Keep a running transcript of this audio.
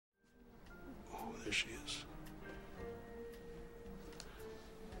There she is.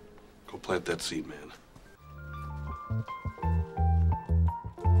 Go plant that seed, man.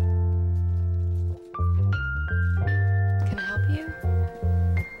 Can I help you?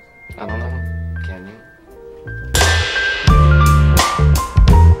 I don't know. Can you?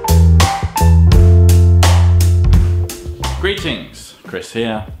 Greetings, Chris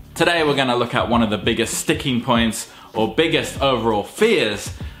here. Today we're going to look at one of the biggest sticking points or biggest overall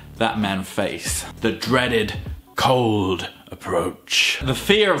fears that men face. The dreaded cold approach. The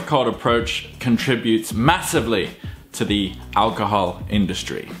fear of cold approach contributes massively to the alcohol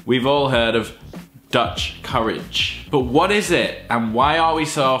industry. We've all heard of Dutch courage. But what is it and why are we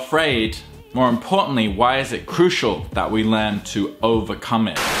so afraid? More importantly, why is it crucial that we learn to overcome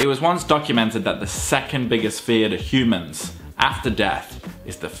it? It was once documented that the second biggest fear to humans after death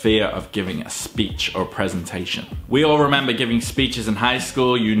is the fear of giving a speech or presentation. We all remember giving speeches in high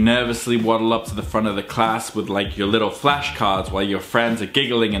school. You nervously waddle up to the front of the class with like your little flashcards while your friends are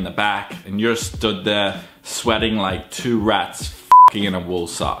giggling in the back and you're stood there sweating like two rats f***ing in a wool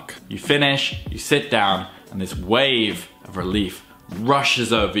sock. You finish, you sit down, and this wave of relief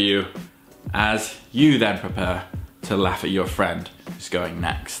rushes over you as you then prepare to laugh at your friend who's going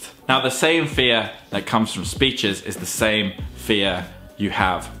next. Now, the same fear that comes from speeches is the same fear you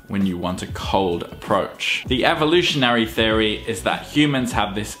have when you want a cold approach. The evolutionary theory is that humans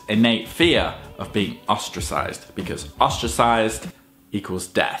have this innate fear of being ostracized because ostracized equals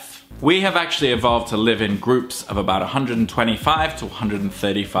death. We have actually evolved to live in groups of about 125 to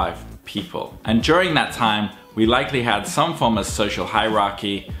 135 people. And during that time, we likely had some form of social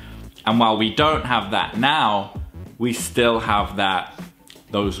hierarchy. And while we don't have that now, we still have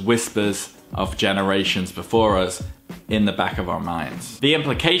those whispers of generations before us in the back of our minds. The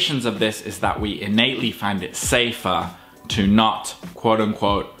implications of this is that we innately find it safer to not, quote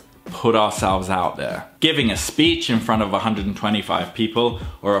unquote, put ourselves out there. Giving a speech in front of 125 people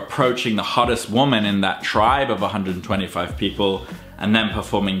or approaching the hottest woman in that tribe of 125 people and then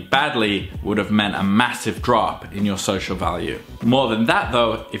performing badly would have meant a massive drop in your social value. More than that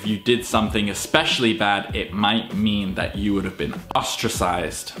though, if you did something especially bad, it might mean that you would have been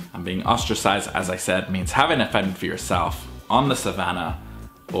ostracized. And being ostracized, as I said, means having a fend for yourself on the savannah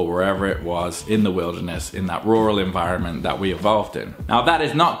or wherever it was in the wilderness, in that rural environment that we evolved in. Now that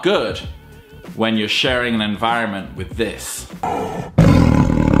is not good when you're sharing an environment with this.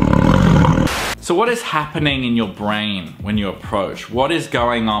 So what is happening in your brain when you approach? What is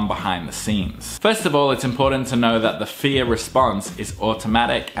going on behind the scenes? First of all, it's important to know that the fear response is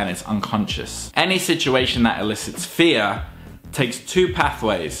automatic and it's unconscious. Any situation that elicits fear takes two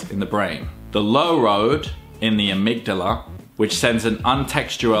pathways in the brain. The low road in the amygdala, which sends an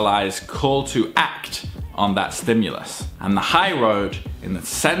untextualized call to act on that stimulus. And the high road in the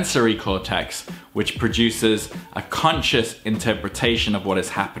sensory cortex, which produces a conscious interpretation of what is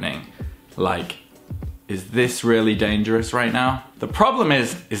happening. Like, is this really dangerous right now? The problem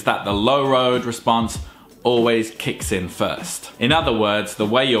is that the low road response always kicks in first. In other words, the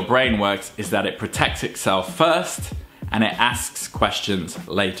way your brain works is that it protects itself first and it asks questions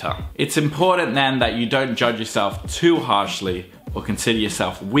later. It's important then that you don't judge yourself too harshly or consider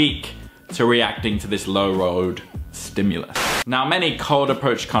yourself weak to reacting to this low road stimulus. Now, many cold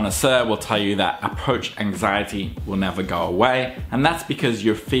approach connoisseurs will tell you that approach anxiety will never go away, and that's because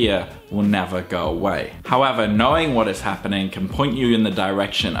your fear will never go away. However, knowing what is happening can point you in the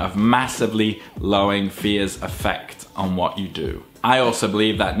direction of massively lowering fear's effect on what you do. I also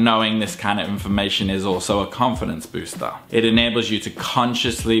believe that knowing this kind of information is also a confidence booster. It enables you to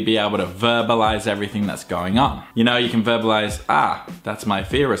consciously be able to verbalize everything that's going on. You know, you can verbalize, that's my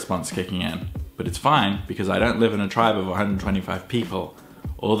fear response kicking in. But it's fine because I don't live in a tribe of 125 people.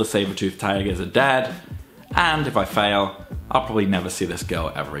 All the saber-toothed tigers are dead, and if I fail, I'll probably never see this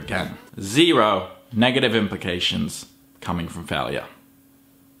girl ever again. Zero negative implications coming from failure.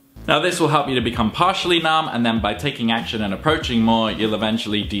 Now this will help you to become partially numb, and then by taking action and approaching more, you'll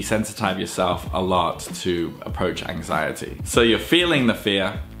eventually desensitize yourself a lot to approach anxiety. So you're feeling the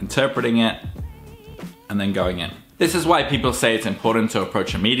fear, interpreting it, and then going in. This is why people say it's important to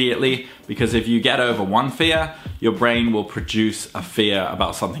approach immediately, because if you get over one fear, your brain will produce a fear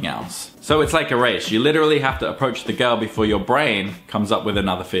about something else. So it's like a race. You literally have to approach the girl before your brain comes up with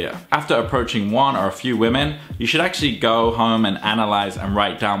another fear. After approaching one or a few women, you should actually go home and analyze and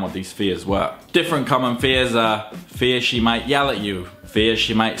write down what these fears were. Different common fears are fear she might yell at you, fear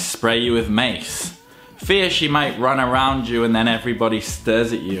she might spray you with mace, fear she might run around you and then everybody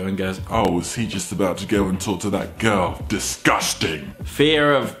stares at you and goes, "Oh, is he just about to go and talk to that girl? Disgusting."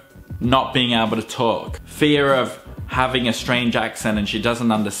 Fear of not being able to talk. Fear of having a strange accent and she doesn't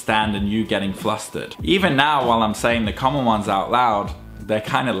understand and you getting flustered. Even now, while I'm saying the common ones out loud, they're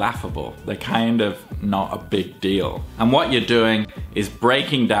kind of laughable. They're kind of not a big deal. And what you're doing is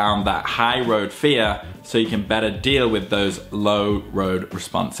breaking down that high road fear so you can better deal with those low road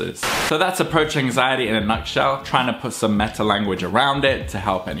responses. So that's approach anxiety in a nutshell, trying to put some meta language around it to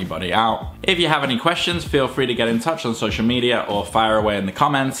help anybody out. If you have any questions, feel free to get in touch on social media or fire away in the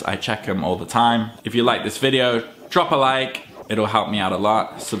comments. I check them all the time. If you like this video, drop a like. It'll help me out a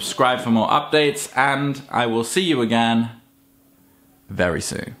lot. Subscribe for more updates, and I will see you again very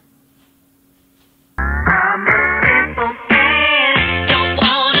soon.